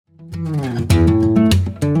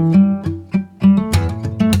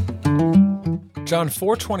John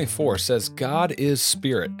 4:24 says, God is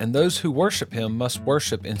spirit, and those who worship him must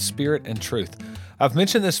worship in spirit and truth. I've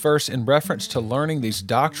mentioned this verse in reference to learning these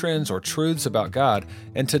doctrines or truths about God,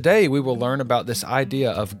 and today we will learn about this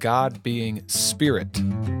idea of God being spirit.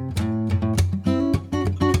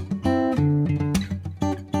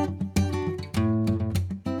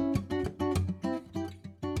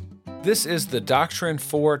 This is the Doctrine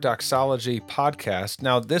for Doxology podcast.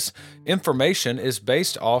 Now, this information is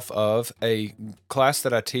based off of a class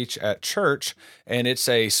that I teach at church, and it's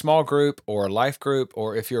a small group or a life group,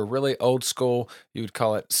 or if you're really old school, you would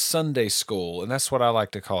call it Sunday school, and that's what I like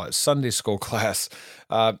to call it, Sunday school class.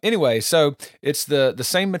 Anyway, so it's the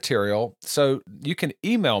same material, so you can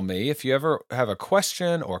email me if you ever have a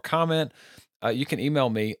question or comment. You can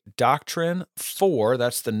email me doctrine4,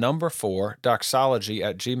 that's the number 4,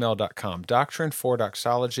 doxology@gmail.com,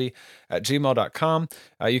 doctrine4doxology@gmail.com.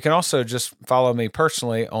 You can also just follow me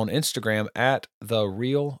personally on Instagram at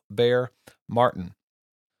 @therealbearmartin.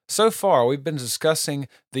 So far, we've been discussing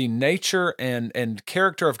the nature and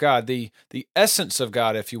character of God, the essence of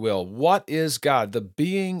God, if you will. What is God? The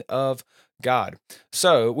being of God.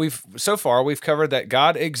 So far we've covered that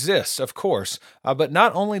God exists, of course, but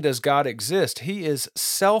not only does God exist, he is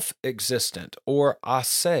self-existent, or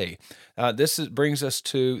aseity. This brings us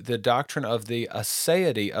to the doctrine of the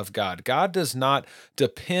aseity of God. God does not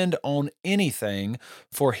depend on anything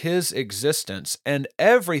for his existence, and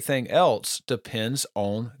everything else depends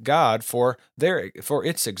on God for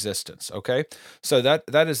its existence. Okay, so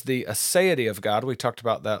that is the aseity of God. We talked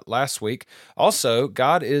about that last week. Also,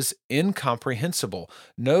 God is incomprehensible.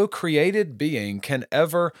 No created being can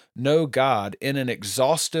ever know God in an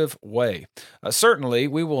exhaustive way. Certainly,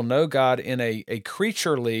 we will know God in a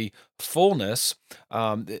creaturely fullness.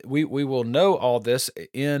 We will know all this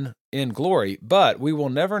in glory, but we will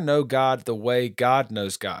never know God the way God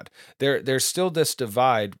knows God. There's still this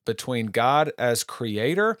divide between God as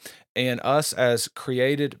creator and us as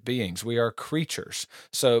created beings. We are creatures.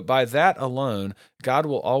 So by that alone, God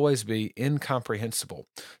will always be incomprehensible.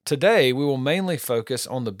 Today, we will mainly focus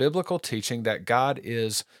on the biblical teaching that God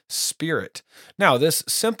is spirit. Now, this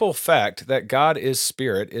simple fact that God is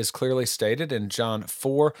spirit is clearly stated in John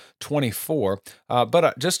 4:24,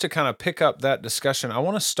 but just to kind of pick up that discussion, I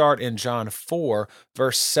want to start in John 4,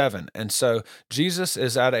 verse 7. And so Jesus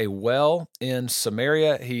is at a well in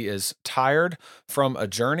Samaria. He is tired from a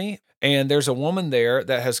journey, and there's a woman there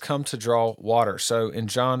that has come to draw water. So in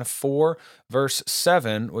John 4, verse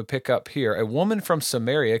 7, we pick up here, a woman from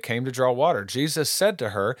Samaria came to draw water. Jesus said to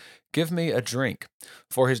her, "Give me a drink,"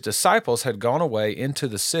 for his disciples had gone away into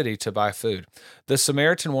the city to buy food. The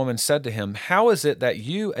Samaritan woman said to him, "How is it that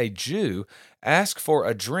you, a Jew, ask for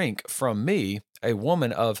a drink from me, a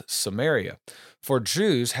woman of Samaria? For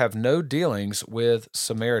Jews have no dealings with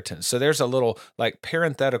Samaritans." So there's a little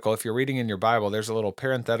parenthetical. If you're reading in your Bible, there's a little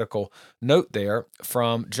parenthetical note there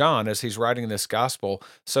from John as he's writing this gospel,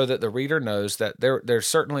 so that the reader knows that there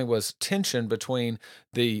certainly was tension between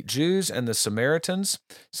the Jews and the Samaritans.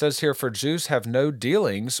 It says here, for Jews have no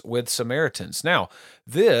dealings with Samaritans. Now,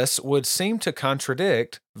 this would seem to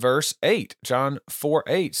contradict verse 8. John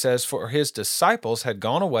 4:8 says, for his disciples had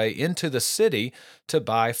gone away into the city to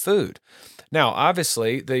buy food. Now,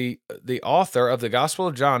 obviously, the author of the Gospel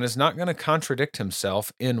of John is not going to contradict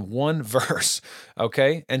himself in one verse,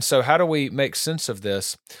 okay? And so how do we make sense of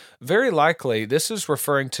this? Very likely, this is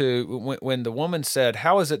referring to when the woman said,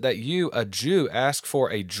 "How is it that you, a Jew, ask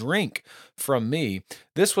for a drink from me?"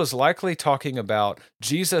 This was likely talking about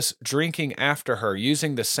Jesus drinking after her,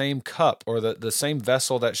 using the same cup or the same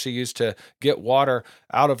vessel that she used to get water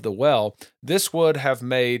out of the well. This would have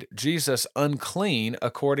made Jesus unclean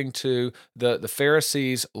according to the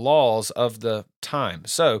Pharisees' laws of the time.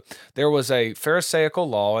 So there was a Pharisaical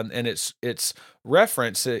law, and it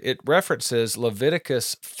references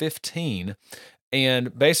Leviticus 15.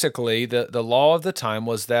 And basically, the law of the time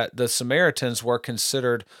was that the Samaritans were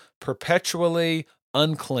considered perpetually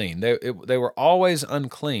unclean. They were always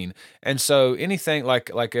unclean. And so anything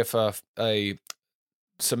like if a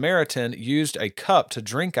Samaritan used a cup to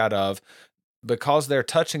drink out of, because they're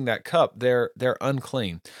touching that cup, they're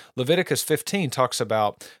unclean. Leviticus 15 talks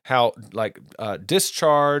about how a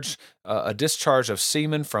discharge of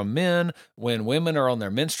semen from men when women are on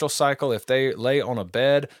their menstrual cycle. If they lay on a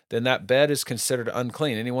bed, then that bed is considered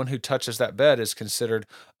unclean. Anyone who touches that bed is considered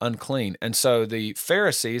unclean. And so the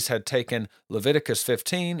Pharisees had taken Leviticus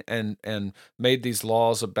 15 and made these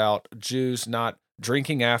laws about Jews not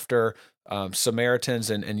drinking after Samaritans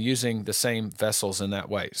and using the same vessels in that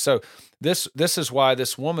way. So this is why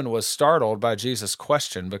this woman was startled by Jesus'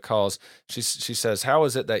 question, because she says, "How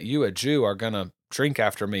is it that you, a Jew, are going to drink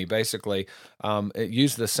after me, basically. It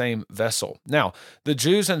used the same vessel. Now, the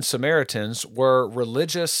Jews and Samaritans were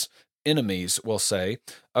religious enemies, we'll say.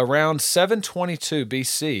 Around 722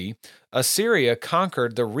 BC, Assyria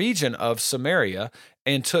conquered the region of Samaria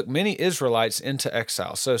and took many Israelites into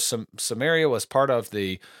exile. So Samaria was part of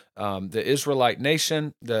the Israelite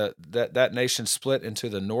nation. That nation split into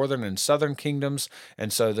the northern and southern kingdoms,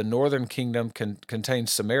 and so the northern kingdom contained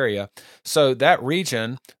Samaria. So that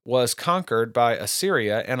region was conquered by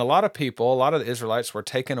Assyria, and a lot of the Israelites were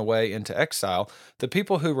taken away into exile. The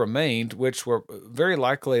people who remained, which were very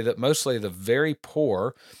likely that mostly the very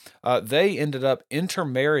poor, they ended up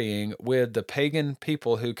intermarrying with the pagan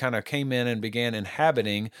people who kind of came in and began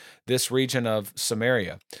inhabiting this region of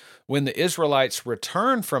Samaria. When the Israelites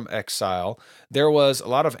returned from exile, there was a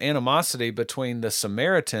lot of animosity between the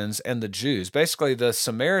Samaritans and the Jews. Basically, the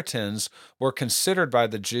Samaritans were considered by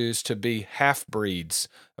the Jews to be half-breeds.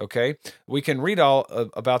 Okay, we can read all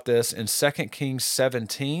about this in 2 Kings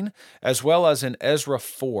 17, as well as in Ezra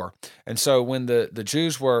 4. And so when the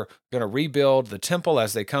Jews were going to rebuild the temple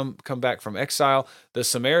as they come back from exile, the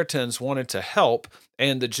Samaritans wanted to help,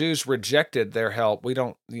 and the Jews rejected their help. We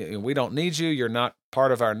don't need you. You're not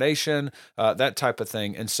part of our nation, that type of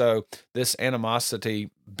thing. And so this animosity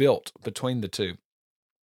built between the two.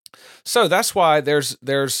 So that's why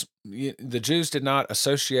the Jews did not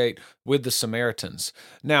associate with the Samaritans.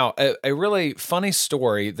 Now, a really funny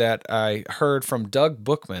story that I heard from Doug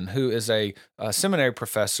Bookman, who is a seminary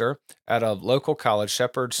professor at a local college,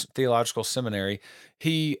 Shepherd's Theological Seminary.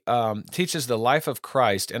 He teaches the life of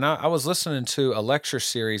Christ, and I was listening to a lecture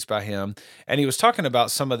series by him, and he was talking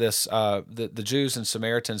about some of this, the Jews and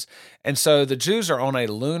Samaritans. And so the Jews are on a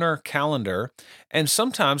lunar calendar, and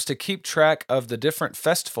sometimes to keep track of the different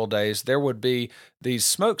festival days, there would be these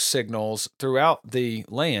smoke signals throughout the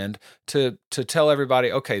land to tell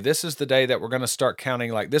everybody, okay, this is the day that we're going to start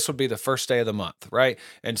counting. Like this would be the first day of the month, right?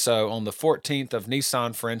 And so on the 14th of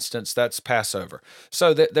Nisan, for instance, that's Passover.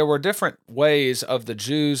 So there were different ways of the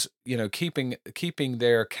Jews, keeping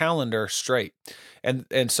their calendar straight.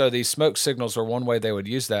 And so these smoke signals are one way they would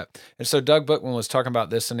use that. And so Doug Bookman was talking about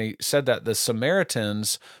this, and he said that the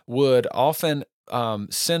Samaritans would often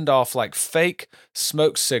send off like fake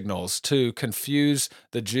smoke signals to confuse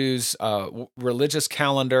the Jews' religious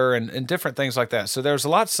calendar and different things like that. So there's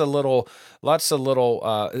lots of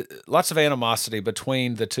animosity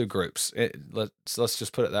between the two groups. Let's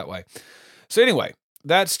just put it that way. So anyway,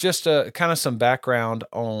 that's just a kind of some background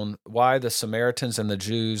on why the Samaritans and the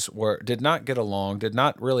Jews did not get along, did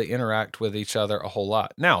not really interact with each other a whole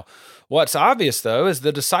lot. Now, what's obvious though is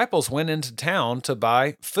the disciples went into town to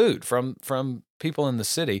buy food from people in the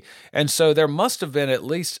city, and so there must have been at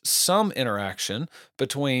least some interaction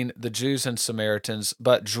between the Jews and Samaritans.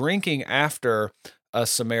 But drinking after a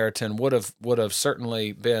Samaritan would have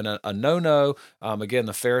certainly been a no-no. Again,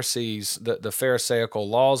 the Pharisees, the Pharisaical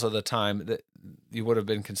laws of the time, that you would have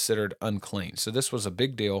been considered unclean. So this was a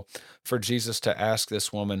big deal for Jesus to ask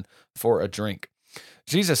this woman for a drink.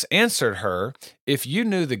 Jesus answered her, "If you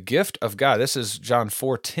knew the gift of God," this is John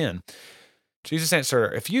 4:10. Jesus answered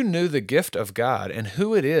her, "If you knew the gift of God and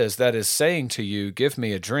who it is that is saying to you, 'Give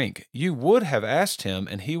me a drink,' you would have asked him,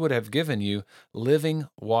 and he would have given you living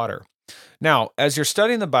water." Now, as you're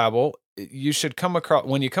studying the Bible, you should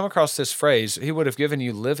when you come across this phrase, he would have given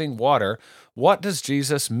you living water. What does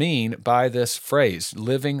Jesus mean by this phrase,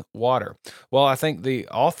 living water? Well, I think the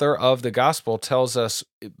author of the gospel tells us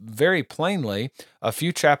very plainly a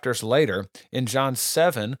few chapters later in John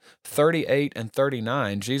 7:38 and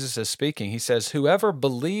 39, Jesus is speaking. He says, "Whoever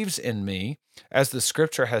believes in me, as the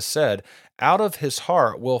scripture has said, out of his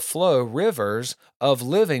heart will flow rivers of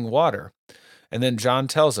living water." And then John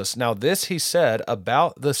tells us, "Now this he said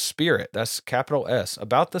about the Spirit," that's capital S,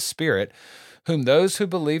 "about the Spirit, whom those who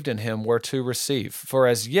believed in him were to receive. For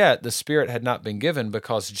as yet the Spirit had not been given,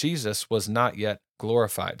 because Jesus was not yet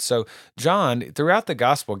glorified." So John, throughout the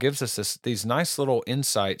gospel, gives us these nice little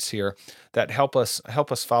insights here that help us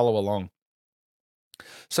follow along.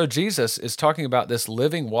 So Jesus is talking about this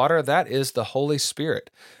living water. That is the Holy Spirit,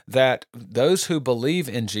 that those who believe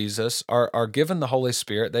in Jesus are given the Holy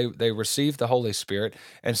Spirit. They receive the Holy Spirit.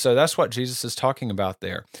 And so that's what Jesus is talking about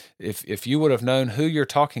there. If you would have known who you're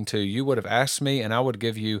talking to, you would have asked me, and I would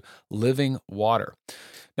give you living water.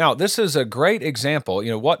 Now, this is a great example.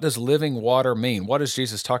 What does living water mean? What is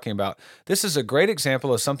Jesus talking about? This is a great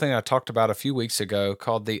example of something I talked about a few weeks ago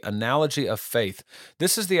called the analogy of faith.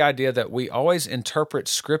 This is the idea that we always interpret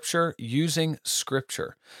Scripture using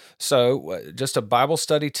Scripture. So just a Bible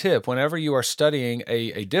study tip, whenever you are studying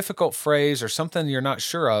a difficult phrase or something you're not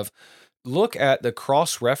sure of, look at the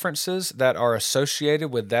cross references that are associated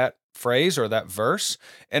with that phrase or that verse.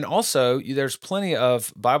 And also, there's plenty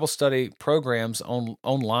of Bible study programs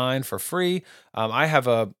online for free. I have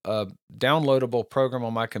a downloadable program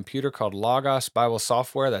on my computer called Logos Bible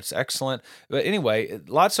Software. That's excellent. But anyway,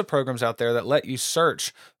 lots of programs out there that let you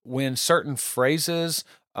search when certain phrases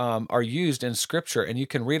are used in Scripture, and you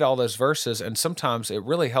can read all those verses. And sometimes it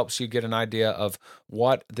really helps you get an idea of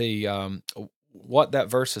what that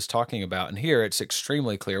verse is talking about. And here it's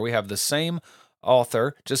extremely clear. We have the same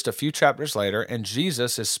author just a few chapters later, and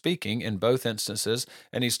Jesus is speaking in both instances,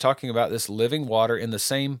 and he's talking about this living water in the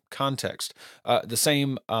same context,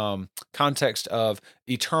 context of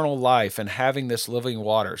eternal life and having this living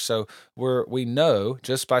water. So we know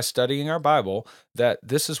just by studying our Bible that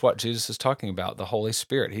this is what Jesus is talking about, the Holy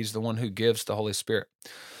Spirit. He's the one who gives the Holy Spirit.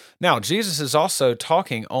 Now, Jesus is also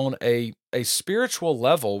talking on a spiritual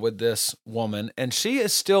level with this woman, and she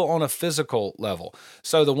is still on a physical level.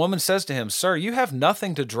 So the woman says to him, "Sir, you have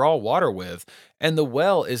nothing to draw water with, and the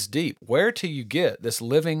well is deep. Where do you get this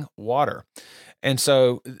living water?" And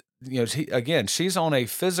so, she's on a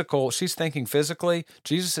physical, she's thinking physically,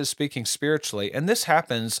 Jesus is speaking spiritually. And this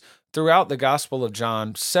happens throughout the Gospel of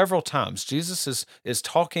John several times. Jesus is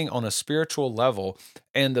talking on a spiritual level,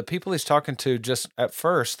 and the people he's talking to just at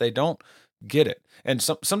first, they don't get it. And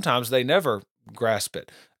sometimes they never grasp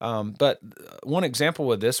it. But one example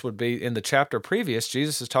with this would be in the chapter previous,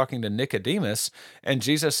 Jesus is talking to Nicodemus, and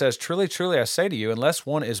Jesus says, "Truly, truly, I say to you, unless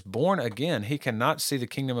one is born again, he cannot see the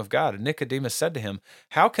kingdom of God." And Nicodemus said to him,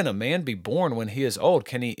 "How can a man be born when he is old?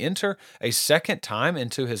 Can he enter a second time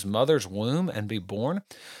into his mother's womb and be born?"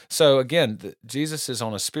 So again, Jesus is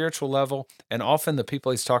on a spiritual level, and often the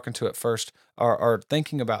people he's talking to at first are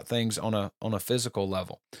thinking about things on a physical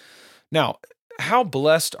level. Now, how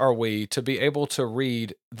blessed are we to be able to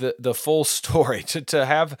read the full story, to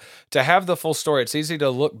have the full story? It's easy to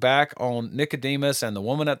look back on Nicodemus and the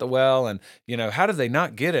woman at the well, and how did they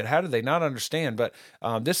not get it? How did they not understand? But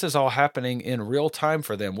this is all happening in real time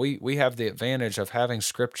for them. We have the advantage of having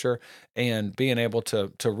Scripture and being able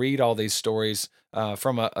to read all these stories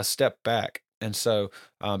from a step back, and so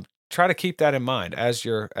try to keep that in mind as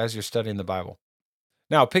you're studying the Bible.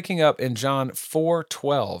 Now, picking up in John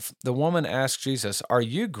 4:12, the woman asked Jesus, "Are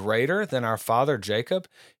you greater than our father Jacob?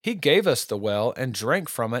 He gave us the well and drank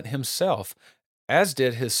from it himself, as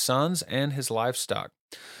did his sons and his livestock."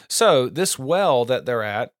 So this well that they're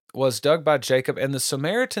at was dug by Jacob, and the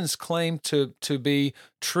Samaritans claimed to be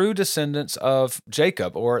true descendants of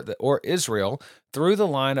Jacob or Israel through the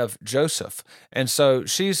line of Joseph. And so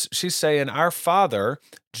she's saying, "Our father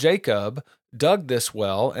Jacob dug this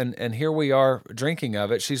well, and here we are drinking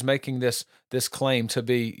of it." She's making this claim to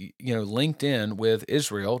be linked in with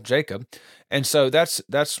Israel, Jacob. And so that's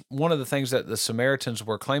one of the things that the Samaritans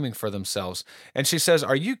were claiming for themselves. And she says,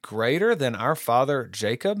 "Are you greater than our father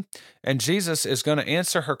Jacob?" And Jesus is going to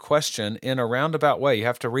answer her question in a roundabout way. You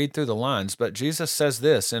have to read through the lines, but Jesus says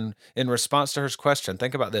this in response to her question.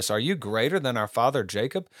 Think about this. "Are you greater than our father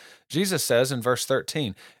Jacob?" Jesus says in verse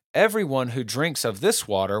 13, "Everyone who drinks of this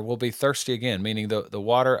water will be thirsty again," meaning the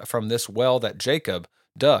water from this well that Jacob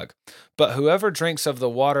dug. "But whoever drinks of the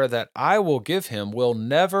water that I will give him will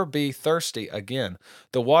never be thirsty again.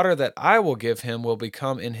 The water that I will give him will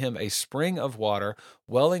become in him a spring of water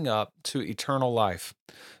welling up to eternal life."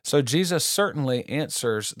 So Jesus certainly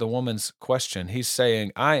answers the woman's question. He's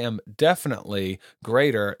saying, "I am definitely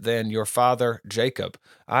greater than your father Jacob.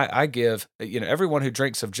 I give, everyone who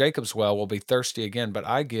drinks of Jacob's well will be thirsty again, but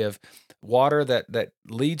I give water that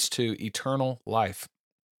leads to eternal life."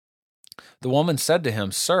 The woman said to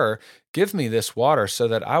him, "Sir, give me this water so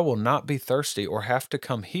that I will not be thirsty or have to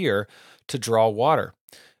come here to draw water."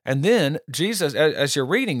 And then Jesus, as you're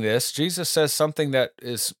reading this, Jesus says something that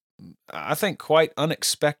is, I think, quite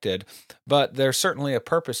unexpected, but there's certainly a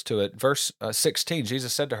purpose to it. Verse 16,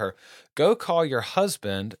 Jesus said to her, "Go call your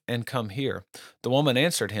husband and come here." The woman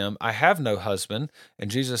answered him, "I have no husband."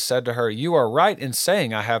 And Jesus said to her, "You are right in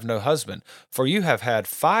saying, 'I have no husband,' for you have had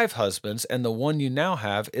 5 husbands, and the one you now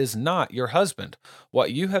have is not your husband.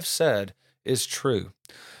 What you have said is true."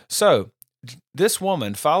 So this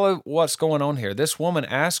woman, follow what's going on here. This woman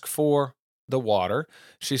asked for the water.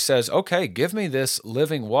 She says, "Okay, give me this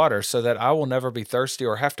living water so that I will never be thirsty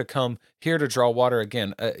or have to come here to draw water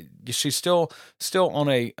again." She's still on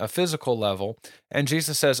a physical level. And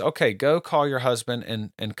Jesus says, "Okay, go call your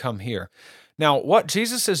husband and come here." Now, what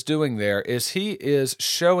Jesus is doing there is he is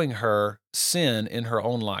showing her sin in her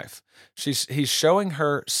own life. He's showing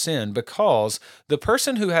her sin because the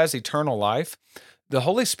person who has eternal life, the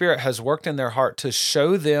Holy Spirit has worked in their heart to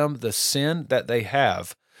show them the sin that they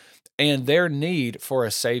have. and their need for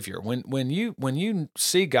a Savior. When you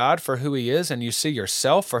see God for who He is, and you see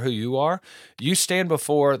yourself for who you are, you stand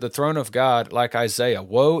before the throne of God like Isaiah.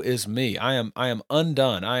 Woe is me! I am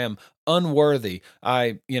undone. I am unworthy.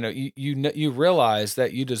 You realize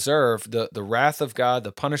that you deserve the wrath of God,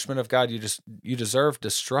 the punishment of God. You deserve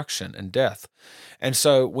destruction and death. And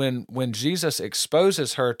so when Jesus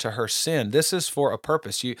exposes her to her sin, this is for a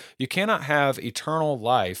purpose. You cannot have eternal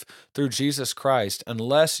life through Jesus Christ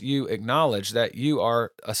unless you acknowledge that you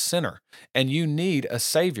are a sinner and you need a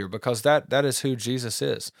Savior, because that is who Jesus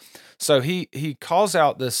is. So he calls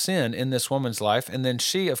out the sin in this woman's life, and then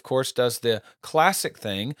she, of course, does the classic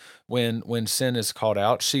thing when sin is called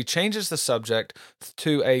out. She changes the subject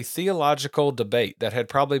to a theological debate that had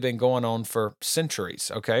probably been going on for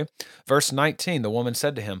centuries, okay? Verse 19, the woman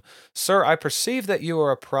said to him, "Sir, I perceive that you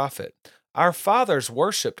are a prophet. Our fathers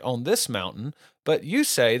worshipped on this mountain, but you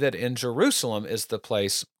say that in Jerusalem is the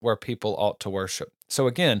place where people ought to worship." So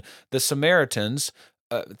again, the Samaritans,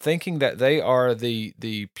 thinking that they are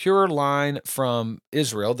the pure line from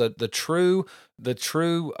Israel, the true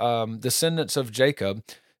descendants of Jacob.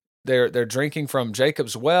 They're drinking from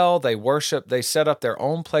Jacob's well. They worship. They set up their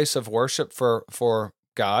own place of worship for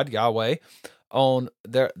God, Yahweh, on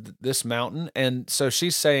this mountain. And so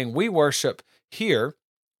she's saying, we worship here,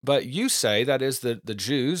 but you say, that is the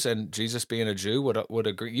Jews, and Jesus being a Jew would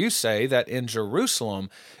agree. You say that in Jerusalem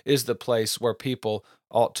is the place where people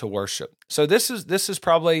ought to worship. So this is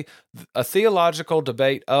probably a theological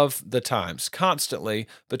debate of the times, constantly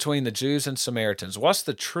between the Jews and Samaritans. What's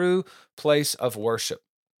the true place of worship?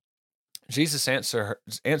 Jesus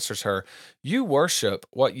answers her, "You worship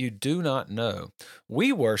what you do not know.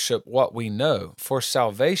 We worship what we know, for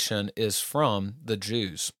salvation is from the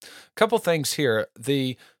Jews." A couple things here.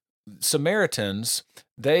 The Samaritans,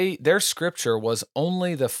 their scripture was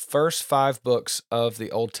only the first 5 books of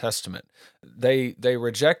the Old Testament. They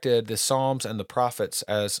rejected the Psalms and the prophets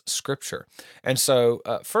as scripture, and so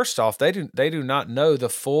first off, they do not know the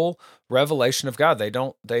full revelation of God. They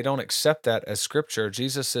don't accept that as scripture.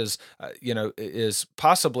 Jesus is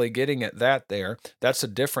possibly getting at that there. That's a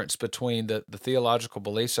difference between the theological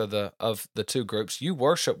beliefs of the two groups. You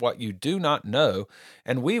worship what you do not know,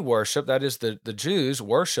 and we worship, that is the Jews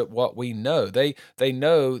worship what we know. They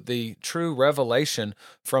know the true revelation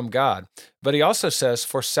from God. But he also says,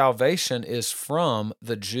 for salvation is from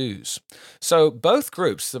the Jews. So both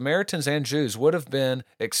groups, Samaritans and Jews, would have been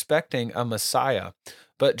expecting a Messiah.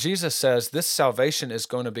 But Jesus says this salvation is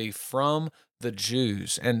going to be from the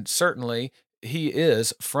Jews. And certainly he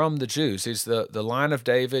is from the Jews. He's the line of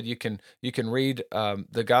David. You can read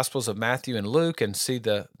the Gospels of Matthew and Luke and see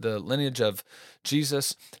the lineage of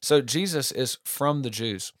Jesus. So Jesus is from the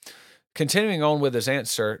Jews. Continuing on with his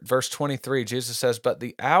answer, verse 23, Jesus says, "But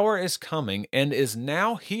the hour is coming and is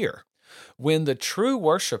now here when the true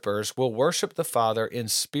worshipers will worship the Father in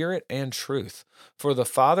spirit and truth, for the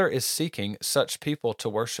Father is seeking such people to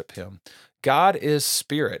worship him. God is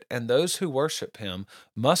spirit, and those who worship him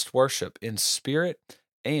must worship in spirit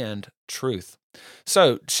and truth."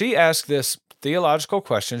 So she asked this theological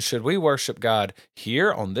question: should we worship God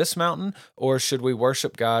here on this mountain, or should we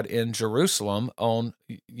worship God in Jerusalem on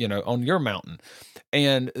your mountain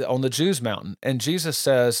and on the Jews' mountain? And Jesus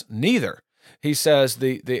says neither. He says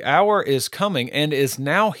the hour is coming and is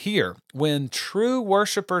now here when true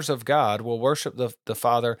worshipers of God will worship the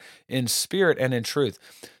Father in spirit and in truth.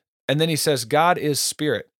 And then he says God is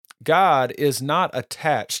spirit. God is not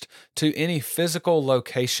attached to any physical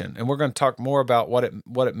location. And we're going to talk more about what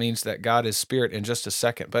it means that God is spirit in just a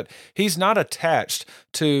second. But he's not attached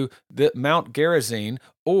to the Mount Gerizim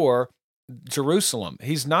or Jerusalem.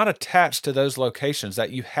 He's not attached to those locations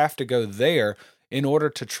that you have to go there in order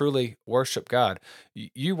to truly worship God.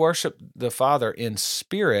 You worship the Father in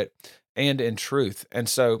spirit and in truth. And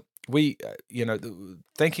so we,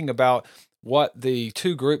 thinking about what the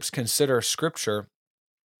two groups consider scripture,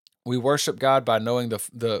 we worship God by knowing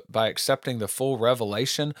by accepting the full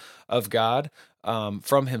revelation of God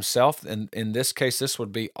from himself. And in this case, this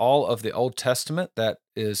would be all of the Old Testament that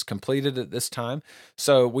is completed at this time.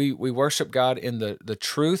 So we worship God in the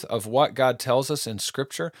truth of what God tells us in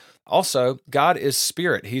Scripture. Also, God is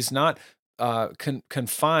spirit. He's not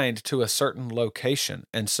confined to a certain location.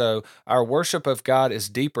 And so our worship of God is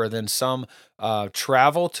deeper than some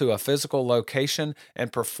travel to a physical location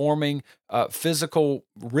and performing physical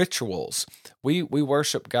rituals. We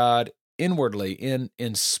worship God inwardly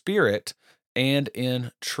in spirit and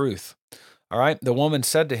in truth. All right. The woman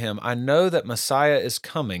said to him, "I know that Messiah is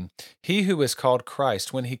coming, he who is called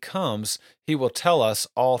Christ. When he comes, he will tell us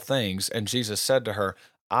all things." And Jesus said to her,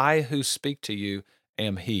 "I who speak to you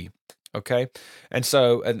am he." Okay. And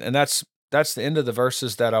that's the end of the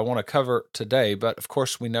verses that I want to cover today. But of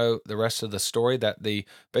course, we know the rest of the story, that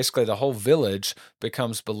basically the whole village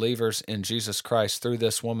becomes believers in Jesus Christ through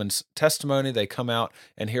this woman's testimony. They come out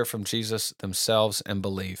and hear from Jesus themselves and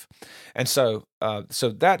believe. And so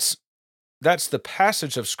that's the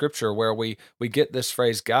passage of Scripture where we get this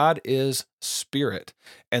phrase, God is spirit,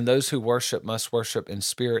 and those who worship must worship in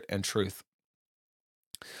spirit and truth.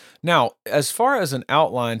 Now, as far as an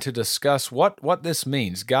outline to discuss what this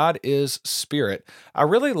means, God is spirit, I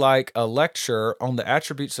really like a lecture on the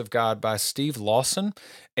attributes of God by Steve Lawson,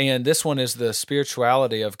 and this one is the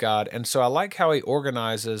spirituality of God. And so I like how he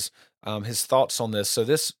organizes his thoughts on this. So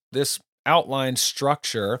this outline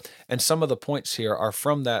structure and some of the points here are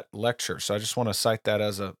from that lecture. So I just want to cite that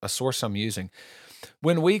as a source I'm using.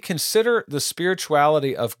 When we consider the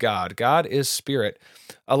spirituality of God, God is spirit.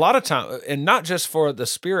 A lot of time, and not just for the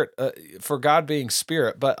spirit, for God being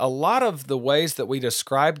spirit, but a lot of the ways that we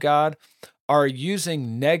describe God are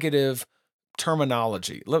using negative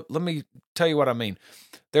terminology. Let me tell you what I mean.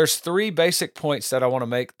 There's three basic points that I want to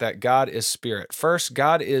make that God is spirit. First,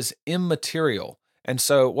 God is immaterial. And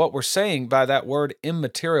so what we're saying by that word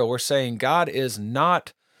immaterial, we're saying God is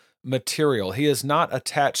not material. He is not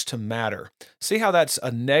attached to matter. See how that's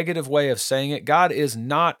a negative way of saying it? God is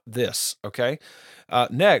not this, okay?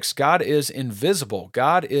 Next, God is invisible.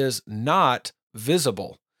 God is not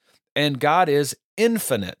visible. And God is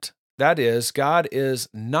infinite. That is, God is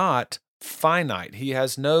not finite. He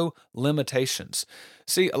has no limitations.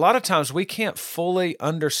 See, a lot of times we can't fully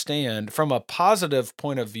understand from a positive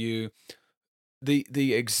point of view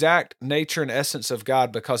the exact nature and essence of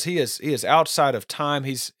God, because he is outside of time.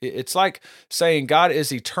 It's like saying God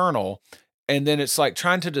is eternal, and then it's like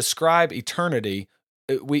trying to describe eternity.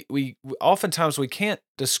 We oftentimes we can't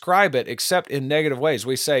describe it except in negative ways.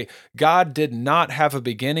 We say God did not have a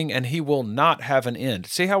beginning and he will not have an end.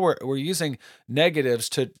 See how we're using negatives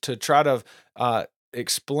to try to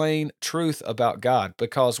explain truth about God,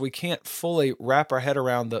 because we can't fully wrap our head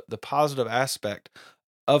around the positive aspect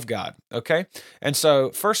of God, okay? And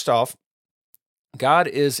so, first off, God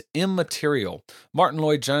is immaterial. Martin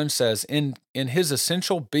Lloyd-Jones says, in his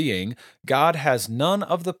essential being, God has none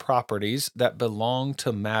of the properties that belong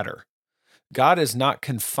to matter. God is not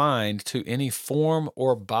confined to any form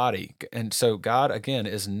or body. And so God, again,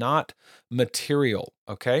 is not material,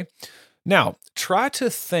 okay? Now, try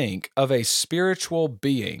to think of a spiritual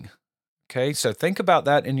being. Okay, so think about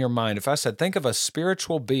that in your mind. If I said, think of a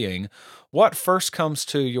spiritual being, what first comes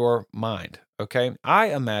to your mind? Okay,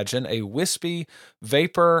 I imagine a wispy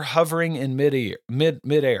vapor hovering in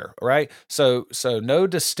midair, right? So no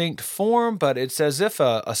distinct form, but it's as if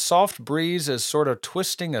a soft breeze is sort of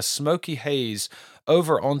twisting a smoky haze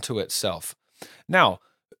over onto itself. Now,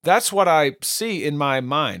 that's what I see in my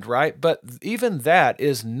mind, right? But even that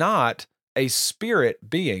is not a spirit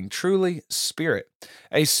being, truly spirit.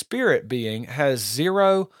 A spirit being has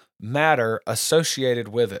zero matter associated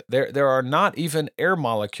with it. There are not even air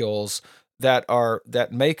molecules that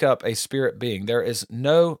make up a spirit being. There is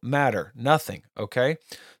no matter, nothing, okay?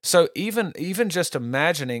 So even just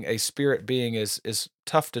imagining a spirit being is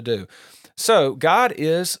tough to do. So God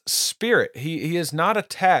is spirit. He is not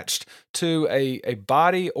attached to a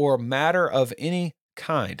body or matter of any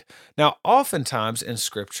kind. Now, oftentimes in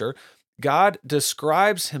Scripture, God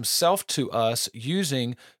describes himself to us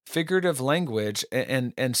using figurative language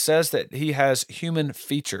and says that he has human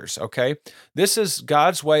features, okay? This is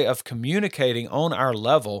God's way of communicating on our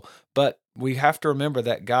level, but we have to remember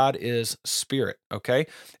that God is spirit, okay?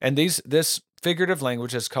 And this figurative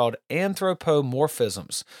language is called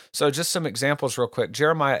anthropomorphisms. So just some examples real quick.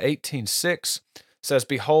 Jeremiah 18:6 says,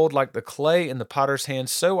 "Behold, like the clay in the potter's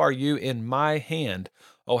hand, so are you in my hand,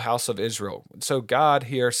 O house of Israel." So God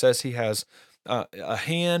here says he has a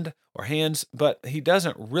hand or hands, but he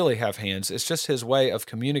doesn't really have hands. It's just his way of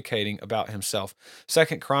communicating about himself.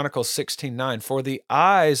 2 Chronicles 16:9, "For the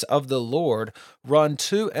eyes of the Lord run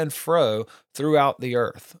to and fro throughout the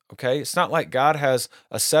earth." Okay, it's not like God has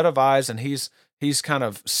a set of eyes and he's kind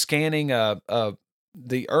of scanning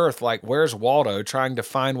the earth like where's Waldo, trying to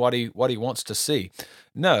find what he wants to see.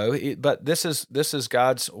 No, but this is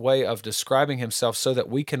God's way of describing himself so that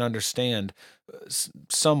we can understand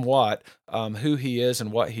somewhat who he is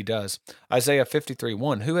and what he does. Isaiah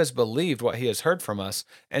 53:1, "Who has believed what he has heard from us,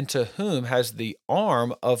 and to whom has the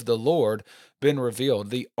arm of the Lord been revealed?"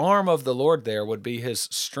 The arm of the Lord there would be his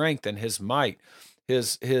strength and his might,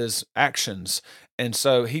 his actions. And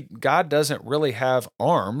so God doesn't really have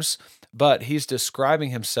arms, but he's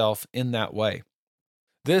describing himself in that way.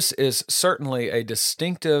 This is certainly a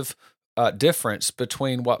distinctive difference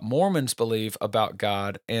between what Mormons believe about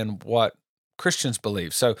God and what Christians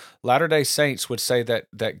believe. So Latter-day Saints would say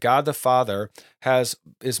that God the Father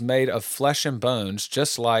is made of flesh and bones,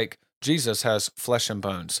 just like Jesus has flesh and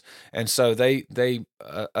bones, and so they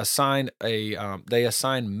assign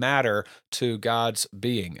matter to God's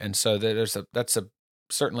being, and so that's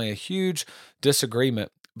certainly a huge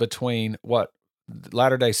disagreement between what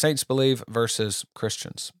Latter-day Saints believe versus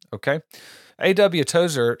Christians. Okay. A.W.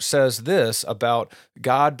 Tozer says this about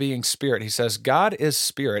God being spirit. He says, God is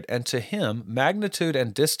spirit, and to him, magnitude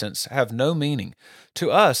and distance have no meaning.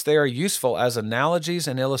 To us, they are useful as analogies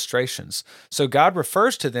and illustrations. So God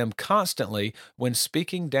refers to them constantly when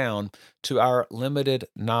speaking down to our limited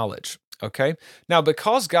knowledge. Okay. Now,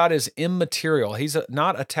 because God is immaterial, he's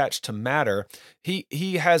not attached to matter,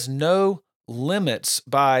 he has no limits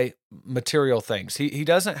by material things. He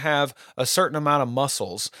doesn't have a certain amount of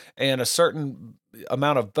muscles and a certain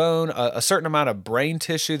amount of bone, a certain amount of brain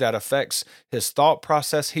tissue that affects his thought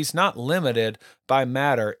process. He's not limited by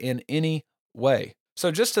matter in any way.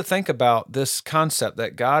 So just to think about this concept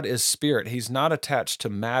that God is spirit, he's not attached to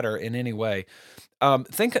matter in any way.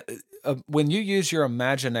 Think when you use your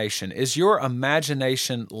imagination, is your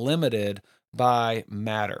imagination limited by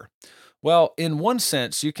matter? Well, in one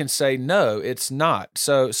sense, you can say, no, it's not.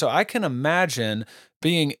 So I can imagine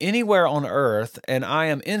being anywhere on earth and I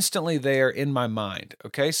am instantly there in my mind.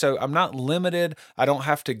 Okay. So I'm not limited. I don't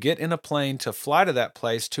have to get in a plane to fly to that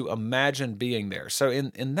place to imagine being there. So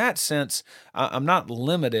in that sense, I'm not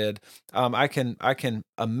limited. I can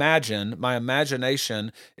imagine. My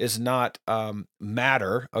imagination is not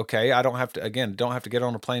matter. Okay. I don't have to, again, don't have to get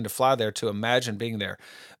on a plane to fly there to imagine being there.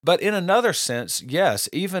 But in another sense, yes,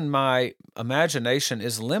 even my imagination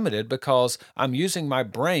is limited because I'm using my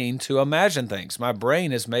brain to imagine things. My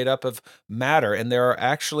brain is made up of matter, and there are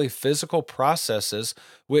actually physical processes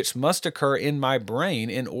which must occur in my brain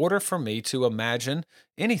in order for me to imagine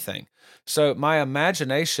anything. So my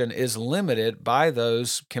imagination is limited by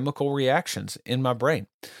those chemical reactions in my brain.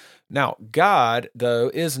 Now, God, though,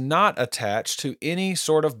 is not attached to any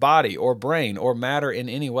sort of body or brain or matter in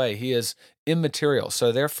any way. He is immaterial.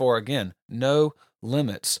 So, therefore, again, no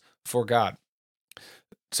limits for God.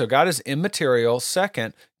 So, God is immaterial.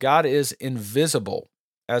 Second, God is invisible.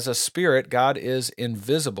 As a spirit, God is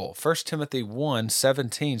invisible. 1 Timothy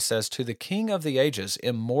 1:17 says, to the King of the ages,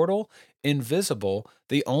 immortal, invisible,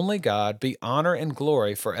 the only God, be honor and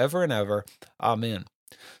glory forever and ever. Amen.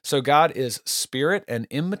 So God is spirit and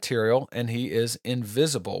immaterial, and he is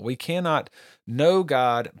invisible. We cannot know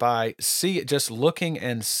God by just looking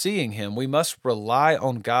and seeing him. We must rely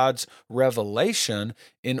on God's revelation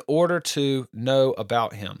in order to know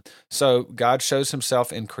about him. So God shows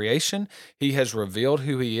himself in creation. He has revealed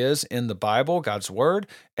who he is in the Bible, God's word,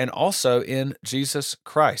 and also in Jesus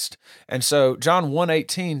Christ. And so John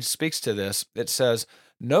 1:18 speaks to this. It says,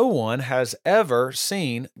 no one has ever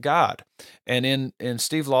seen God. And in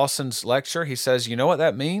Steve Lawson's lecture, he says, you know what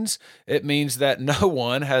that means? It means that no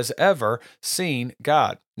one has ever seen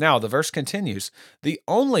God. Now, the verse continues, the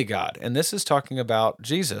only God, and this is talking about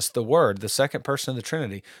Jesus, the Word, the second person of the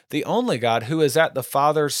Trinity, the only God who is at the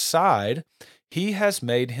Father's side, he has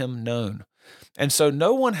made him known. And so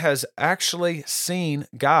no one has actually seen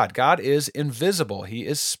God. God is invisible. He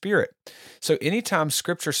is spirit. So anytime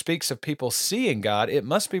Scripture speaks of people seeing God, it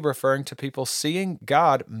must be referring to people seeing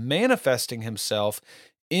God manifesting himself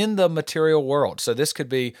in the material world. So this could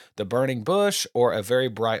be the burning bush or a very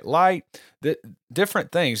bright light,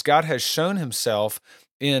 different things. God has shown himself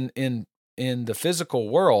in the physical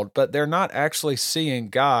world, but they're not actually seeing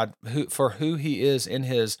God for who he is in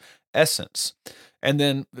his essence. And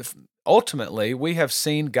then ultimately, we have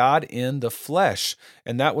seen God in the flesh,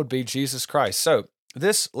 and that would be Jesus Christ. So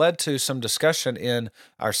this led to some discussion in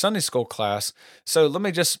our Sunday school class. So let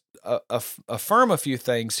me just affirm a few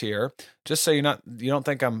things here, just so you don't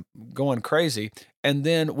think I'm going crazy. And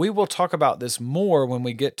then we will talk about this more when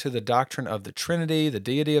we get to the doctrine of the Trinity, the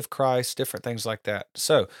deity of Christ, different things like that.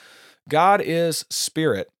 So God is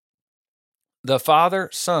spirit. The Father,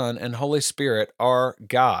 Son, and Holy Spirit are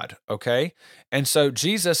God, okay? And so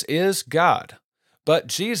Jesus is God, but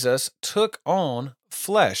Jesus took on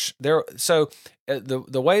flesh. The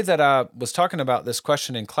way that I was talking about this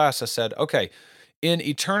question in class, I said, okay, in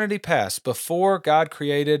eternity past, before God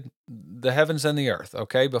created the heavens and the earth,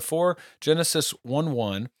 okay, before Genesis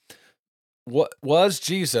 1:1, what was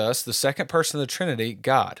Jesus, the second person of the Trinity,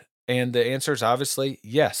 God? And the answer is obviously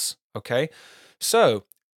yes, okay? So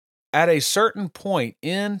at a certain point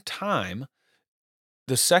in time,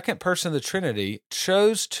 the second person of the Trinity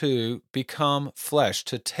chose to become flesh,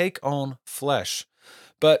 to take on flesh.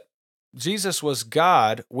 But Jesus was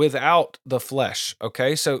God without the flesh.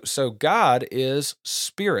 Okay, so God is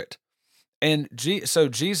spirit, and so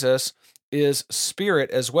Jesus is spirit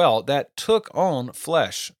as well that took on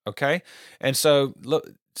flesh. Okay, and so look,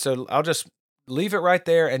 so I'll just leave it right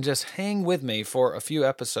there and just hang with me for a few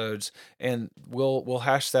episodes, and we'll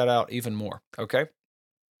hash that out even more. Okay.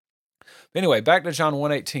 Anyway, back to John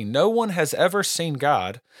 1:18. No one has ever seen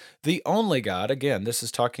God, the only God. Again, this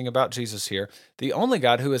is talking about Jesus here. The only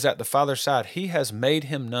God who is at the Father's side, he has made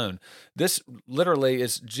him known. This literally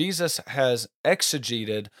is Jesus has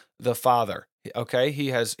exegeted the Father. Okay, he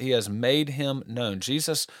has made him known.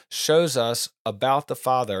 Jesus shows us about the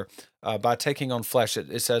Father by taking on flesh.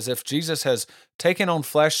 It says if Jesus has taken on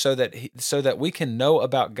flesh so that we can know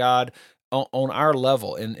about God on our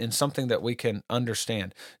level in something that we can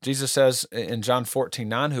understand. Jesus says in John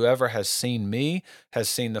 14:9, whoever has seen me has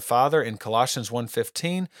seen the Father. In Colossians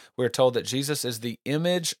 1:15, we're told that Jesus is the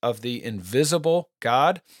image of the invisible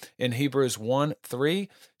God. In Hebrews 1:3,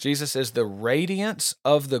 Jesus is the radiance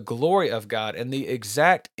of the glory of God and the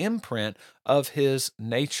exact imprint of his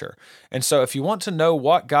nature. And so if you want to know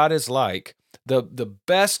what God is like, the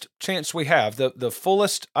best chance we have, the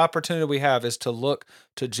fullest opportunity we have is to look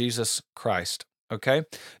to Jesus Christ. Okay?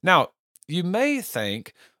 Now, you may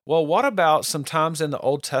think, well, what about sometimes in the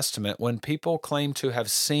Old Testament when people claim to have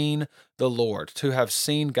seen the Lord, to have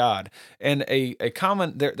seen God? And a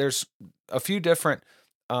common there's a few different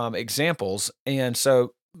examples, and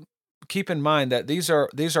so keep in mind that these are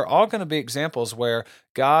all going to be examples where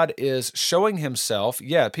God is showing himself.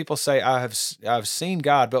 Yeah, people say I've seen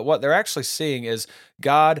God, but what they're actually seeing is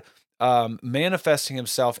God manifesting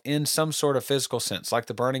himself in some sort of physical sense, like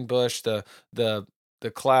the burning bush, the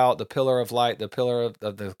the cloud, the pillar of light, the pillar of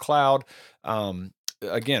the cloud.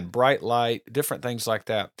 Again, bright light, different things like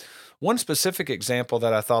that. One specific example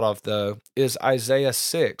that I thought of, though, is Isaiah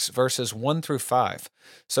 6, verses 1 through 5.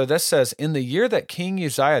 So this says, in the year that King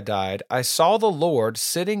Uzziah died, I saw the Lord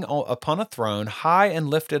sitting upon a throne, high and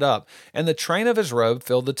lifted up, and the train of his robe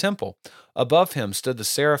filled the temple. Above him stood the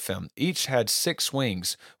seraphim. Each had 6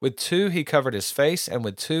 wings. With 2 he covered his face, and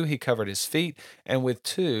with 2 he covered his feet, and with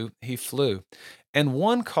 2 he flew. And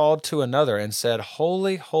one called to another and said,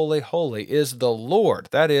 holy, holy, holy is the Lord.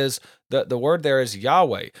 That is, the word there is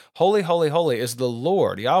Yahweh. Holy, holy, holy is the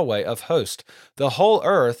Lord, Yahweh of hosts. The whole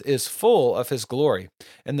earth is full of his glory.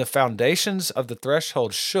 And the foundations of the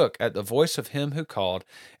threshold shook at the voice of him who called,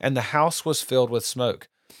 and the house was filled with smoke.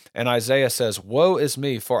 And Isaiah says, woe is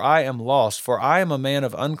me, for I am lost, for I am a man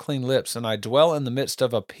of unclean lips, and I dwell in the midst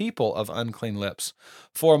of a people of unclean lips.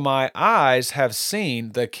 For my eyes have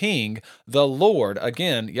seen the King, the Lord,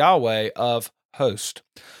 again, Yahweh of hosts.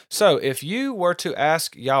 So if you were to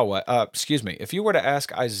ask if you were to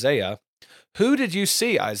ask Isaiah, who did you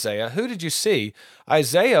see, Isaiah? Who did you see?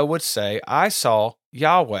 Isaiah would say, I saw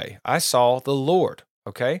Yahweh. I saw the Lord.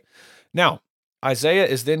 Okay? Now, Isaiah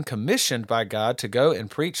is then commissioned by God to go and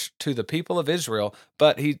preach to the people of Israel,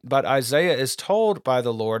 but Isaiah is told by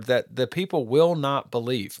the Lord that the people will not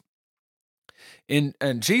believe. And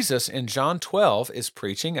Jesus in John 12 is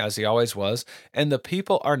preaching, as he always was, and the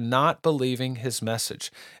people are not believing his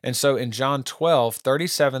message. And so in John 12,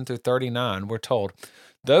 37 through 39, we're told,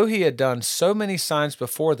 though he had done so many signs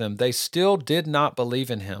before them, they still did not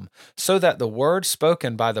believe in him, so that the word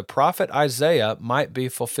spoken by the prophet Isaiah might be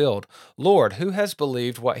fulfilled. Lord, who has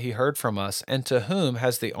believed what he heard from us, and to whom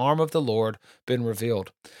has the arm of the Lord been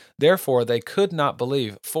revealed? Therefore they could not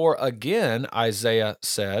believe. For again, Isaiah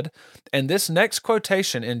said, and this next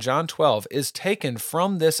quotation in John 12 is taken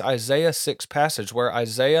from this Isaiah 6 passage where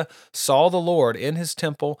Isaiah saw the Lord in his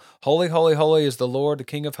temple. Holy, holy, holy is the Lord, the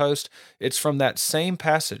King of hosts. It's from that same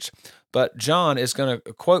passage. But John is going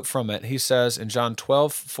to quote from it. He says in John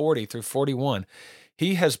 12:40 through 41,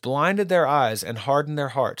 he has blinded their eyes and hardened their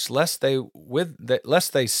hearts, lest they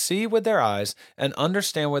see with their eyes and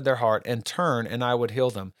understand with their heart and turn, and I would heal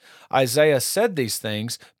them. Isaiah said these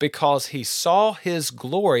things because he saw his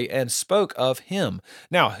glory and spoke of him.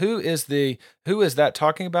 Now, who is that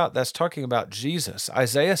talking about? That's talking about Jesus.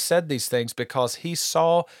 Isaiah said these things because he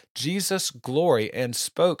saw Jesus' glory and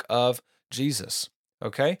spoke of Jesus.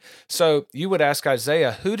 Okay, so you would ask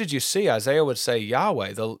Isaiah, who did you see? Isaiah would say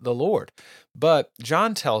Yahweh, the Lord. But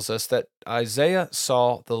John tells us that Isaiah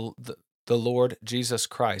saw the Lord Jesus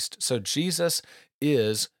Christ. So Jesus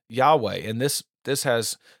is Yahweh, and this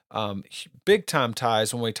has big time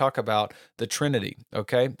ties when we talk about the Trinity.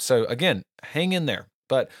 Okay, so again, hang in there.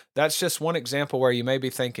 But that's just one example where you may be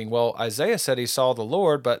thinking, well, Isaiah said he saw the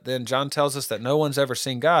Lord, but then John tells us that no one's ever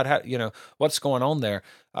seen God. What's going on there?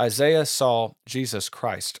 Isaiah saw Jesus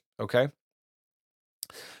Christ, okay?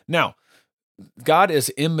 Now, God is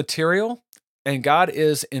immaterial and God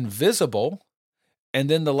is invisible. And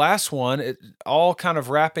then the last one, all kind of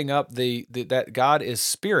wrapping up that God is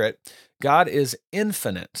spirit. God is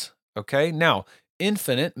infinite. Okay. Now,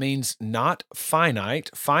 infinite means not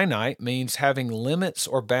finite. Finite means having limits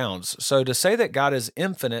or bounds. So to say that God is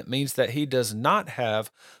infinite means that he does not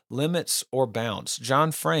have limits or bounds.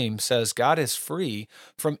 John Frame says God is free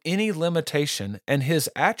from any limitation and his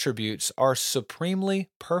attributes are supremely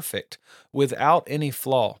perfect without any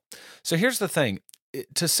flaw. So here's the thing,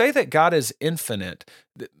 to say that God is infinite,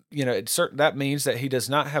 that means that he does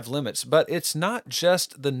not have limits, but it's not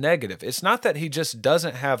just the negative. It's not that he just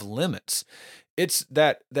doesn't have limits. It's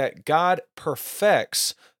that God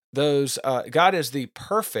perfects those. God is the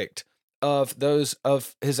perfect of those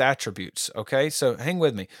of his attributes. Okay, so hang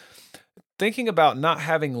with me. Thinking about not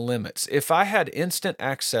having limits, if I had instant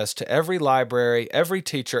access to every library, every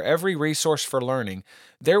teacher, every resource for learning,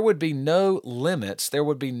 there would be no limits, there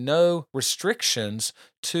would be no restrictions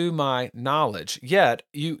to my knowledge. Yet,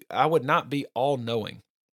 I would not be all knowing.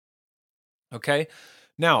 Okay?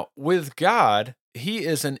 Now, with God, he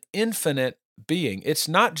is an infinite being. It's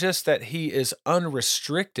not just that he is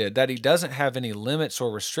unrestricted, that he doesn't have any limits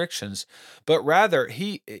or restrictions, but rather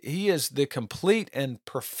he is the complete and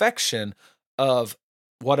perfection of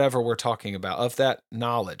whatever we're talking about, of that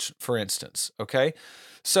knowledge, for instance. Okay?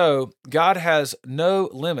 So God has no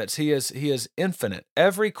limits. He is infinite.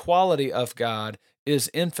 Every quality of God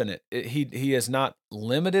is infinite. He is not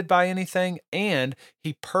limited by anything, and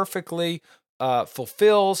he perfectly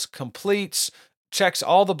fulfills, completes, checks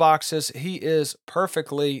all the boxes. He is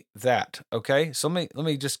perfectly that. Okay, so let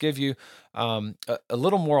me just give you a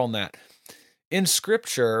little more on that. In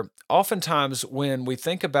Scripture, oftentimes when we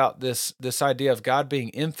think about this idea of God being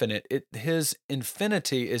infinite, his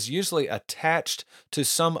infinity is usually attached to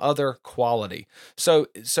some other quality. So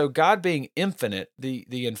God being infinite,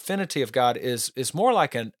 the infinity of God is more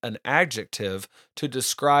like an adjective to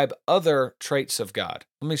describe other traits of God.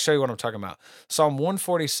 Let me show you what I'm talking about. Psalm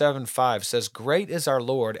 147:5 says, "Great is our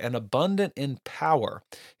Lord and abundant in power.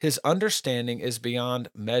 His understanding is beyond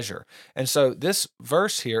measure." And so this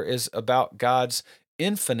verse here is about God's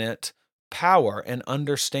infinite power and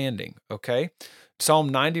understanding, okay? Psalm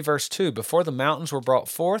 90, verse 2, "Before the mountains were brought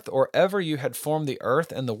forth, or ever you had formed the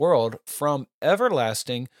earth and the world, from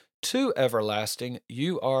everlasting to everlasting,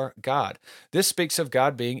 you are God." This speaks of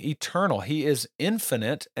God being eternal. He is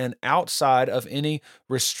infinite and outside of any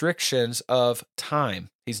restrictions of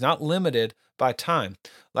time. He's not limited by time.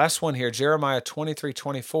 Last one here, Jeremiah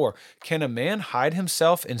 23:24. "Can a man hide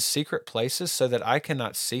himself in secret places so that I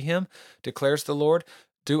cannot see him, declares the Lord?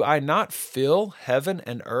 Do I not fill heaven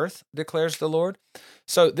and earth, declares the Lord?"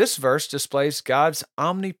 So this verse displays God's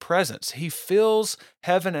omnipresence. He fills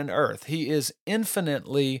heaven and earth. He is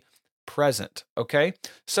infinitely present. Okay.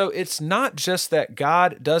 So it's not just that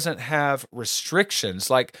God doesn't have restrictions,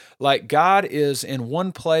 like God is in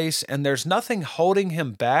one place and there's nothing holding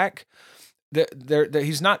him back. That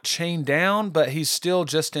he's not chained down, but he's still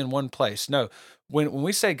just in one place. No, when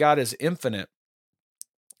we say God is infinite,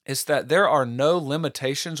 it's that there are no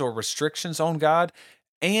limitations or restrictions on God,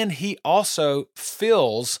 and he also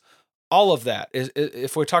fills all of that.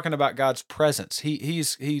 If we're talking about God's presence, he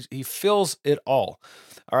fills it all.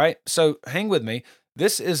 All right. So hang with me.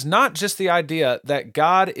 This is not just the idea that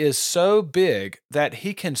God is so big that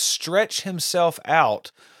he can stretch himself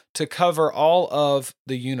out to cover all of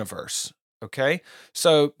the universe. Okay.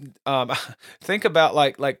 So think about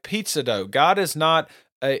like pizza dough. God is not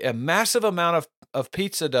a massive amount of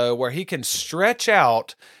pizza dough where he can stretch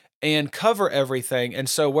out and cover everything. And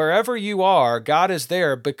so wherever you are, God is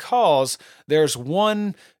there because there's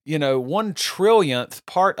one trillionth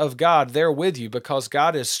part of God there with you because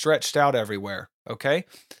God is stretched out everywhere. Okay.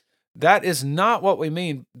 That is not what we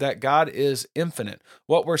mean that God is infinite.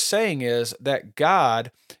 What we're saying is that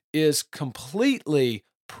God is completely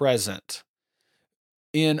present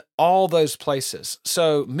in all those places.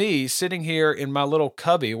 So me sitting here in my little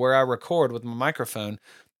cubby where I record with my microphone,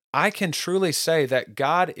 I can truly say that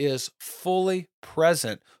God is fully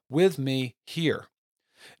present with me here.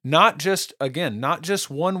 Not just, again, not just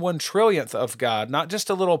one trillionth of God, not just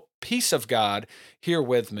a little piece of God here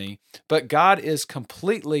with me, but God is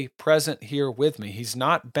completely present here with me. He's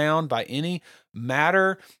not bound by any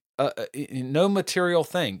matter, no material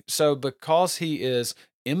thing. So because he is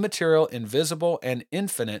immaterial, invisible, and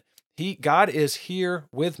infinite, God is here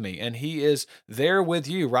with me, and he is there with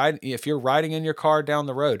you. Right? If you're riding in your car down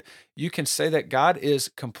the road, you can say that God is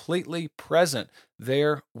completely present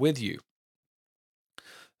there with you.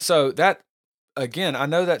 So that again, I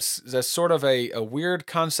know that's sort of a weird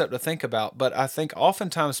concept to think about, but I think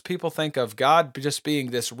oftentimes people think of God just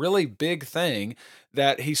being this really big thing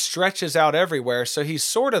that he stretches out everywhere. So he's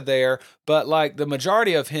sort of there, but like the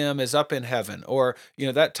majority of him is up in heaven, or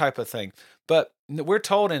that type of thing. But we're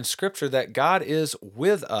told in scripture that God is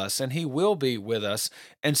with us and he will be with us.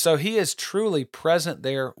 And so he is truly present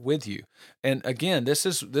there with you. And again, this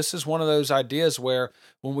is one of those ideas where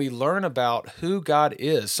when we learn about who God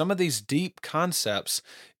is, some of these deep concepts,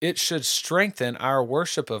 it should strengthen our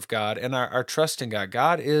worship of God and our trust in God.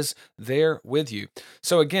 God is there with you.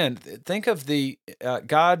 So again, think of the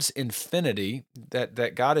God's infinity,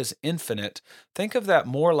 that God is infinite. Think of that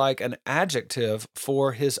more like an adjective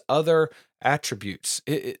for his other attributes.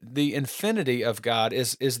 The infinity of God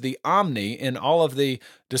is the omni in all of the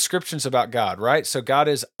descriptions about God, right? So God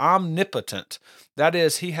is omnipotent. That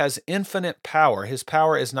is, he has infinite power. His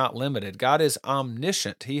power is not limited. God is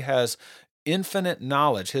omniscient. He has infinite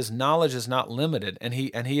knowledge. His knowledge is not limited, and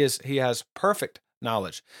he has perfect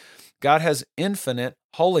knowledge. God has infinite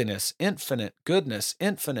holiness, infinite goodness,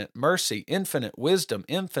 infinite mercy, infinite wisdom,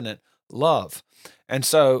 infinite love. And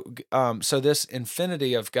so this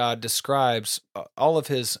infinity of God describes all of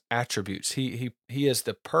his attributes. He is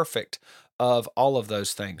the perfect of all of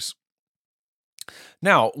those things.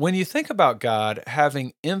 Now, when you think about God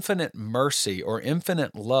having infinite mercy or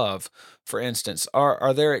infinite love, for instance,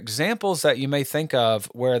 are there examples that you may think of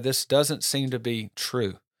where this doesn't seem to be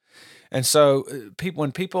true? And so,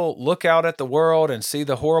 when people look out at the world and see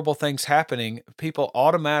the horrible things happening, people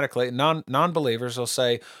automatically, non-believers will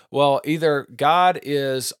say, well, either God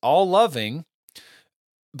is all loving,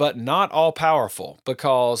 but not all powerful,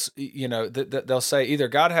 because they'll say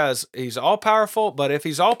either he's all powerful, but if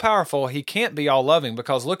he's all powerful, he can't be all loving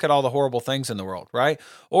because look at all the horrible things in the world, right?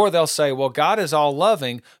 Or they'll say, well, God is all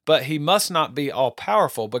loving, but he must not be all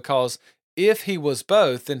powerful, because if he was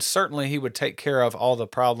both, then certainly he would take care of all the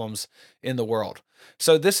problems in the world.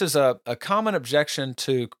 So this is a common objection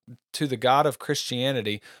to the God of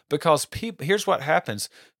Christianity, because here's what happens.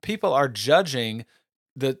 People are judging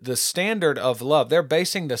the standard of love. They're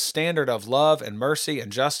basing the standard of love and mercy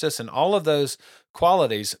and justice and all of those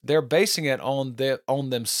qualities. They're basing it on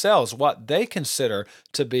themselves, what they consider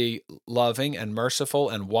to be loving and merciful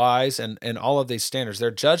and wise and all of these standards.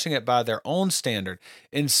 They're judging it by their own standard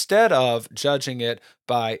instead of judging it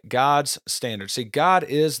by God's standard. See, God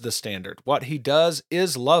is the standard. What he does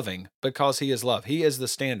is loving because he is love. He is the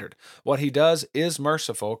standard. What he does is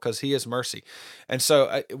merciful because he is mercy. And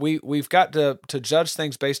so we've got to judge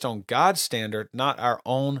things based on God's standard, not our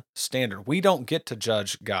own standard. We don't get to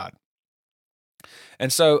judge God.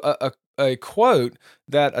 And so a quote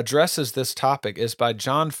that addresses this topic is by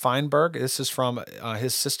John Feinberg. This is from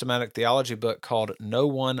his systematic theology book called No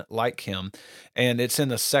One Like Him, and it's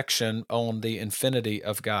in a section on the infinity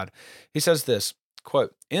of God. He says this,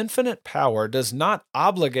 quote, "Infinite power does not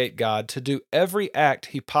obligate God to do every act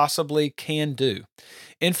he possibly can do.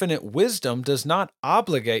 Infinite wisdom does not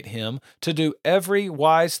obligate him to do every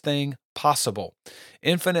wise thing possible.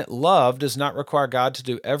 Infinite love does not require God to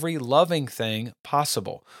do every loving thing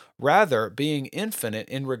possible. Rather, being infinite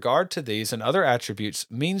in regard to these and other attributes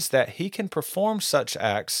means that he can perform such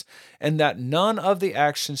acts and that none of the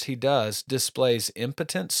actions he does displays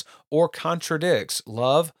impotence or contradicts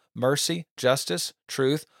love, mercy, justice,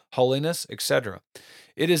 truth, holiness, etc.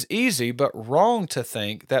 It is easy but wrong to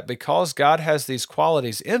think that because God has these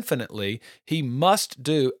qualities infinitely, he must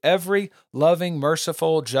do every loving,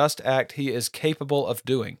 merciful, just act he is capable of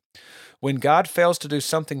doing. When God fails to do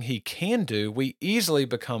something he can do, we easily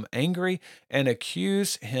become angry and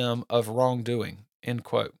accuse him of wrongdoing." End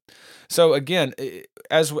quote. So again,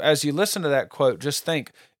 as you listen to that quote, just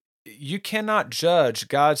think, you cannot judge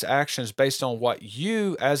God's actions based on what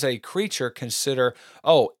you as a creature consider,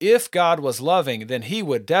 oh, if God was loving, then he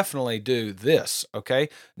would definitely do this, okay?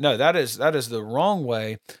 No, that is the wrong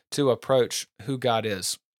way to approach who God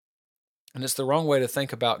is. And it's the wrong way to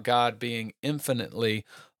think about God being infinitely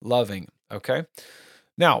loving, okay?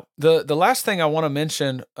 Now, the last thing I want to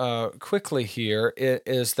mention quickly here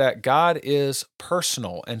is that God is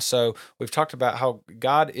personal. And so we've talked about how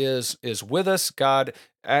God is with us. God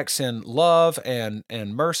acts in love and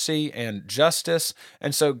mercy and justice.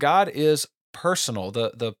 And so God is personal,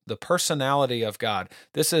 the personality of God.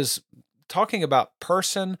 This is talking about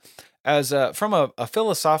person as from a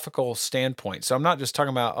philosophical standpoint. So I'm not just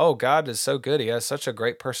talking about, oh, God is so good, he has such a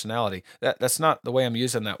great personality. That's not the way I'm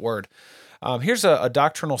using that word. Here's a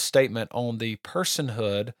doctrinal statement on the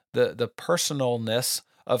personhood, the personalness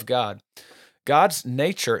of God. God's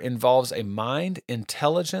nature involves a mind,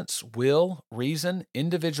 intelligence, will, reason,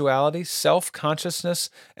 individuality, self-consciousness,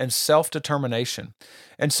 and self-determination.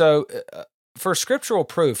 And so, for scriptural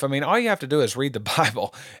proof, I mean, all you have to do is read the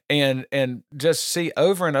Bible and just see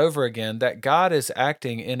over and over again that God is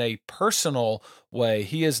acting in a personal way.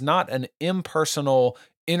 He is not an impersonal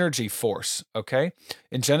energy force, okay?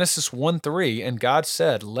 In Genesis 1:3, and God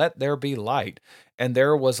said, "Let there be light," and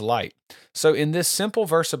there was light. So in this simple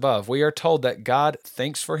verse above, we are told that God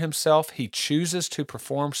thinks for himself. He chooses to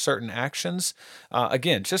perform certain actions.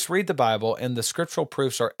 Again, just read the Bible, and the scriptural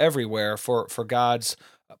proofs are everywhere for God's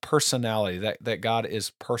personality, that God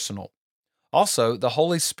is personal. Also, the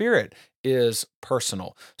Holy Spirit is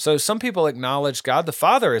personal. So some people acknowledge God the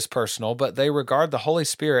Father is personal, but they regard the Holy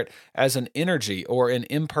Spirit as an energy or an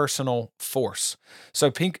impersonal force.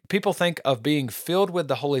 So people think of being filled with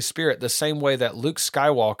the Holy Spirit the same way that Luke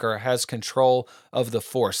Skywalker has control of the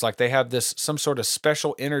Force. Like they have this some sort of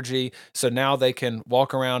special energy, so now they can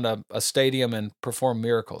walk around a stadium and perform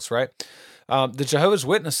miracles, right? The Jehovah's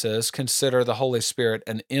Witnesses consider the Holy Spirit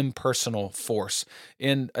an impersonal force.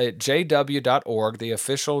 In jw.org, the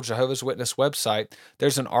official Jehovah's Witness website,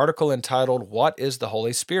 there's an article entitled, "What is the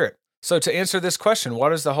Holy Spirit?" So to answer this question,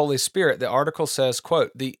 what is the Holy Spirit? The article says,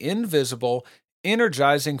 quote, "The invisible,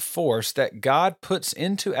 energizing force that God puts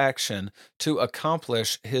into action to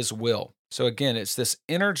accomplish his will." So again, it's this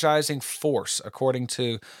energizing force, according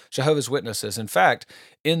to Jehovah's Witnesses. In fact,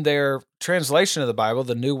 in their translation of the Bible,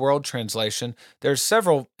 the New World Translation, there's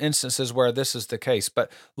several instances where this is the case. But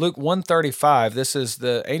Luke 1:35, this is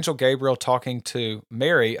the angel Gabriel talking to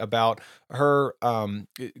Mary about her,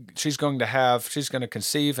 she's going to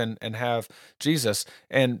conceive and have Jesus.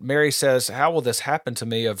 And Mary says, "How will this happen to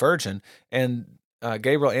me, a virgin?" And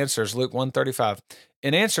Gabriel answers, Luke 1:35.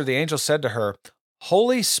 In answer, the angel said to her,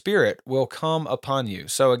 "Holy Spirit will come upon you."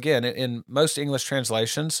 So again, in most English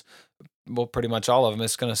translations, well, pretty much all of them,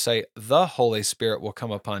 it's going to say the Holy Spirit will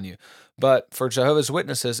come upon you. But for Jehovah's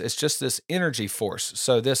Witnesses, it's just this energy force.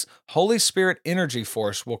 So this Holy Spirit energy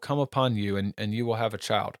force will come upon you and you will have a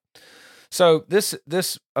child. So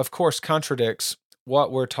this of course contradicts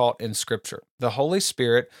what we're taught in Scripture. The Holy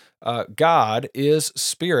Spirit, God is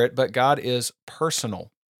spirit, but God is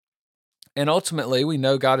personal. And ultimately, we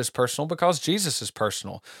know God is personal because Jesus is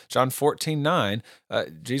personal. John 14:9,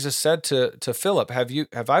 Jesus said to Philip,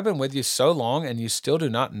 Have I been with you so long and you still do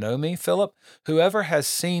not know me, Philip? Whoever has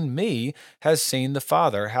seen me has seen the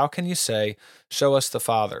Father. How can you say, 'Show us the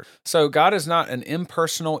Father'?" So God is not an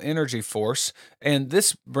impersonal energy force. And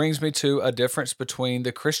this brings me to a difference between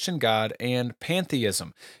the Christian God and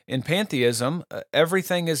pantheism. In pantheism,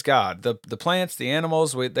 everything is God. The plants, the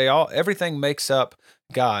animals, everything makes up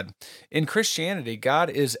God. In Christianity, God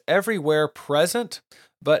is everywhere present,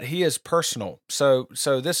 but he is personal. So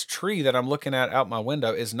this tree that I'm looking at out my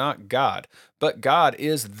window is not God, but God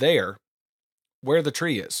is there where the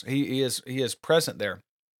tree is. He is present there.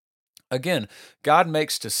 Again, God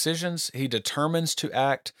makes decisions, he determines to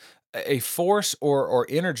act. A force or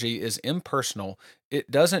energy is impersonal. It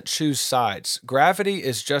doesn't choose sides. Gravity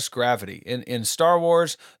is just gravity. In Star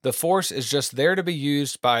Wars, the Force is just there to be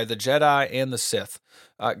used by the Jedi and the Sith.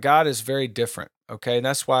 God is very different. Okay, and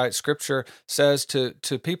that's why Scripture says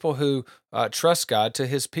to people who trust God, to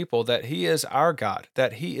His people, that He is our God,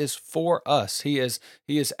 that He is for us. He is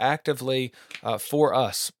actively for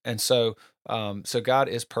us, and so God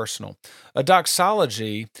is personal. A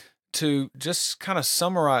doxology, to just kind of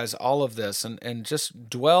summarize all of this and just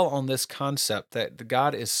dwell on this concept that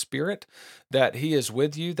God is spirit, that he is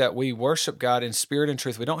with you, that we worship God in spirit and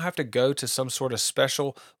truth. We don't have to go to some sort of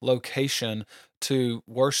special location to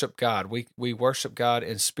worship God. We worship God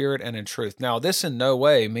in spirit and in truth. Now, this in no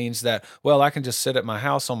way means that, well, I can just sit at my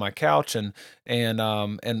house on my couch and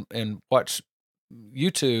watch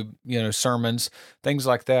YouTube, sermons, things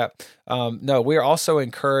like that. No, we are also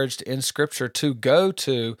encouraged in Scripture to go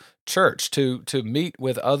to church, to meet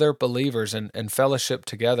with other believers and fellowship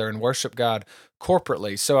together and worship God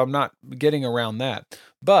corporately. So I'm not getting around that.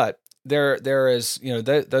 But there is,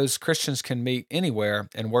 those Christians can meet anywhere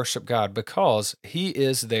and worship God because he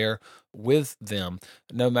is there with them.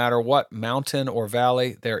 No matter what mountain or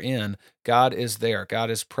valley they're in, God is there. God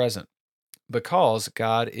is present because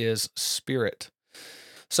God is spirit.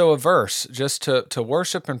 So a verse just to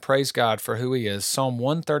worship and praise God for who he is, Psalm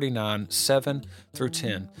 139, 7 through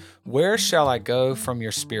 10. "Where shall I go from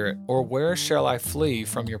your spirit, or where shall I flee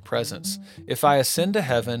from your presence? If I ascend to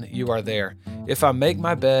heaven, you are there. If I make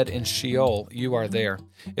my bed in Sheol, you are there.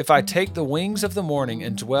 If I take the wings of the morning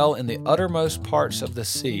and dwell in the uttermost parts of the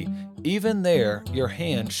sea, even there your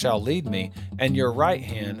hand shall lead me, and your right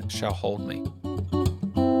hand shall hold me."